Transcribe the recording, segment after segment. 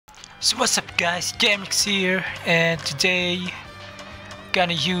So what's up guys, Jamix here, and today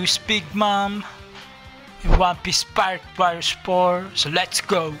gonna use Big Mom in One Piece Pirate Warriors 4, so let's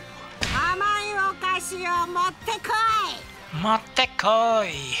go! 甘いお菓子を持ってこい! 持ってこ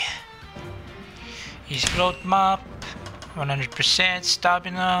い! His growth map, 100%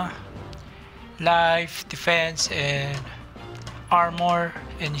 stamina, life, defense, and armor,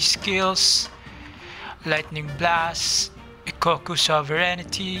 and his skills, lightning blast, Ikoku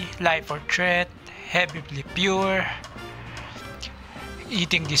sovereignty, life or threat, heavily pure,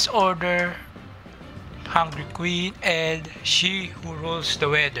 eating disorder, hungry queen, and she who rules the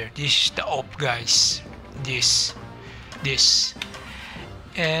weather. This is the op guys. This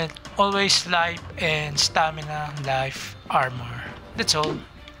and always life and stamina, life, armor. That's all.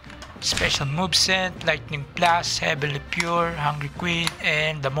 Special moveset, lightning blast, heavily pure, hungry queen,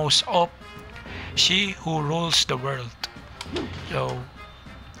 and the most op, she who rules the world. So,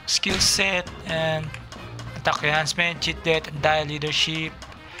 skill set and attack enhancement, cheat death, and die leadership,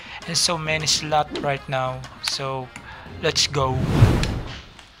 and so many slots right now. So, let's go.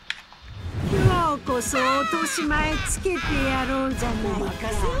 ようこそ落とし前つけてやろうじゃないか。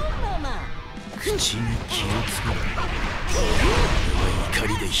口に気をつけろ。俺は怒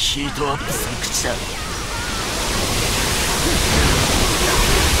りでヒートアップする口だ。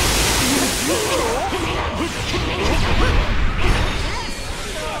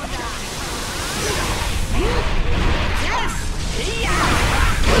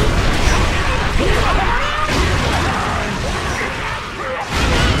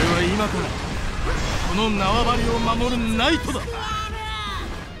俺は今からこの縄張りを守るナイトだ。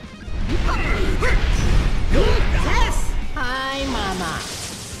はいママ。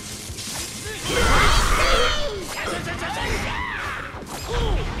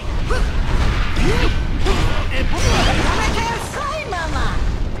はいママ。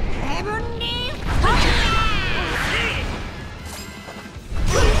ヘブンリーファイヤー。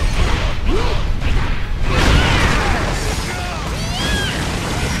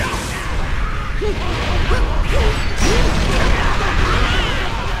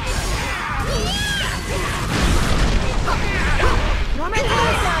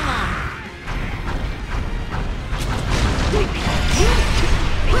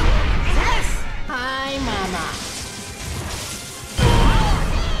はいママ。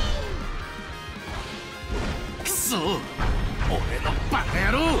くそ、俺のバカ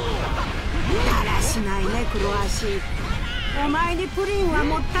野郎。だらしないね黒足。お前にプリンは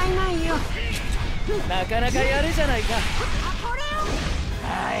もったいないよ。なかなかやるじゃないか。は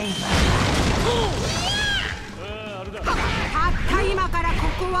いたった今からこ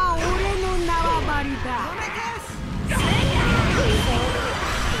こは俺の縄張りだ。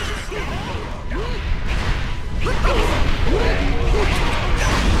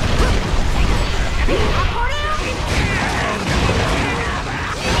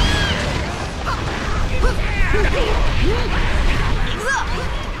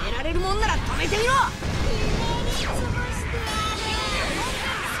止められるもんなら止めてみろ。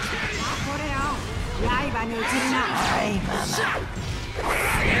これよ、刃に移りな。はいママ。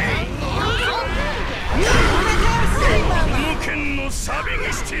この剣のサビ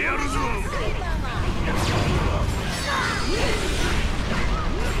にしてやるぞ。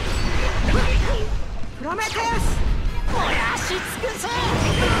プロメテウス、燃やし尽くす。こ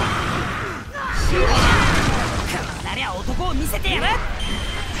うなりゃ男を見せてやる。はい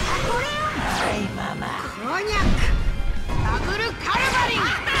ママ。コニャック、ダブルカルバリン。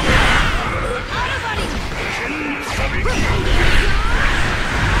カルバリン。剣のサビ。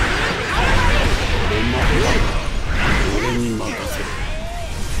俺に任せろ。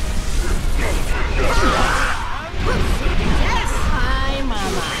はいママ。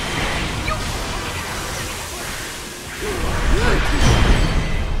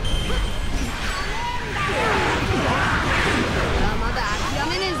まだ諦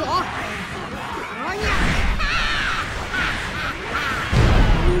めねえぞ。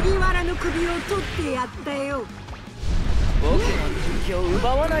麦わらの首を取ってやったよ。僕の人気を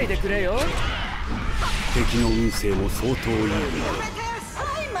奪わないでくれよ。敵の運勢も相当いい。は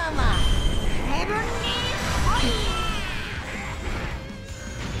いママ。ヘブンリーファイヤ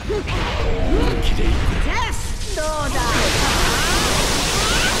ー。気でいく。どうだ。おい、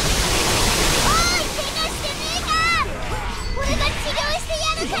怪我してねえか。俺が治療してや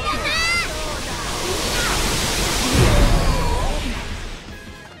るからな。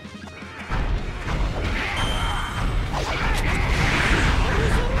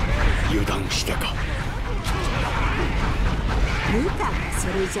油断したか。見たか、そ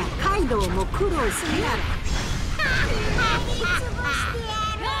れじゃカイドウも苦労するやろ。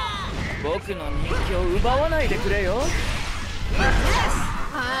僕の人気を奪わないでくれよ。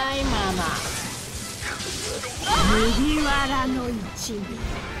はいママ。麦わらの一味、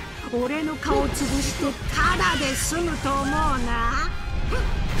俺の顔潰してタダで済むと思うな。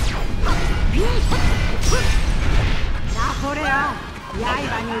ナポレオン、刃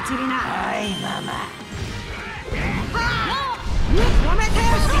に移りな。はいママ。止めて。は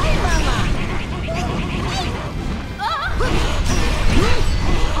いママ。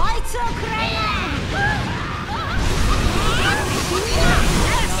あいつを食らえ。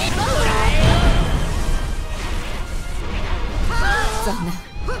残念、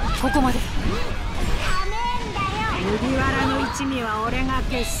ここまで。麦わらの一味は俺が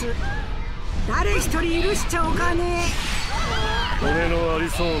消す。誰一人許しちゃおかねえ。俺のあり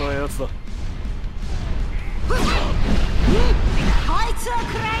そうなやつだ。こいつを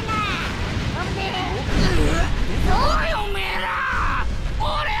食らいな。おいおめえら、俺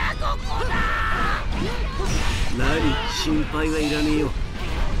はここだ。何、心配はいらねえよ。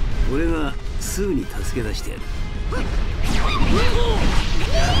俺がすぐに助け出してやる。ナ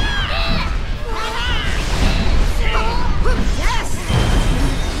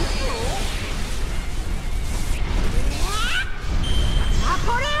ポ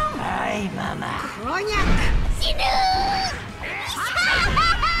レオン。はいママ。こにゃく。死ぬ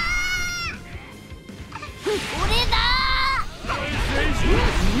俺だ。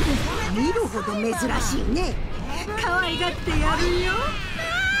見るほど珍しいね。可愛がってやるよ。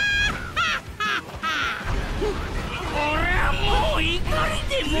俺はもう怒り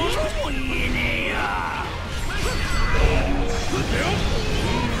で物も言えねえよ。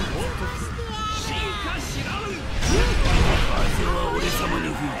進化知らぬ。風は俺様に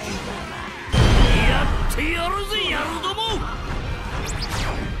吹いてやってやるぜ、やるども。は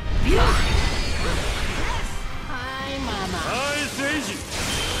いママ。はい、セイジ。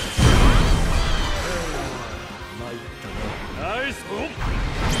参ったな。ナイスボール。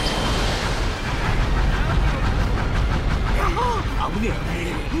危ね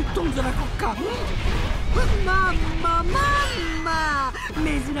え、どんざらこっか。まんままんま、珍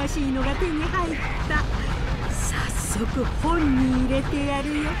しいのが手に入った。早速本に入れてやる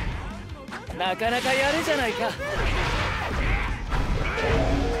よ。なかなかやるじゃないか。こ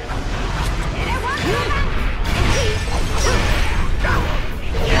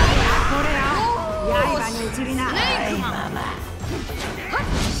れよ、刃に移りな。はいママ。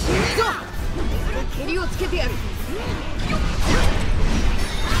死ぬぞ。蹴りをつけてやる。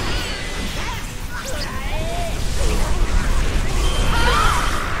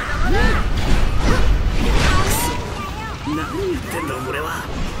何言ってんだ俺は。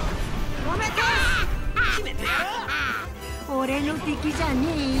止めて。俺の敵じゃね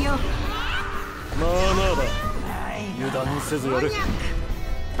えよ。まあまあだ、油断せずやる。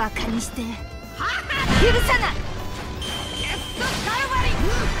バカにして許さない。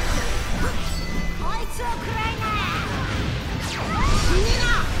こいつを食らいな。死にな。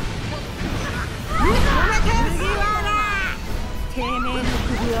止めて。麦わら、てめえの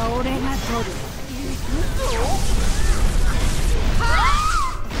首は俺が取る。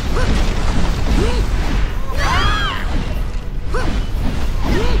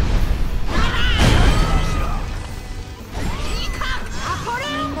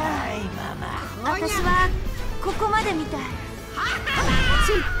私はここまでみたい。ちっ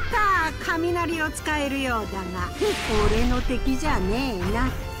た雷を使えるようだが、俺の敵じゃねえな。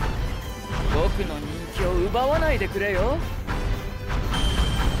僕の人気を奪わないでくれよ。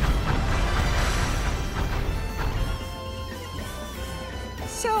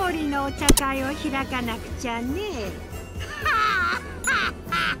勝利のお茶会を開かなくちゃね。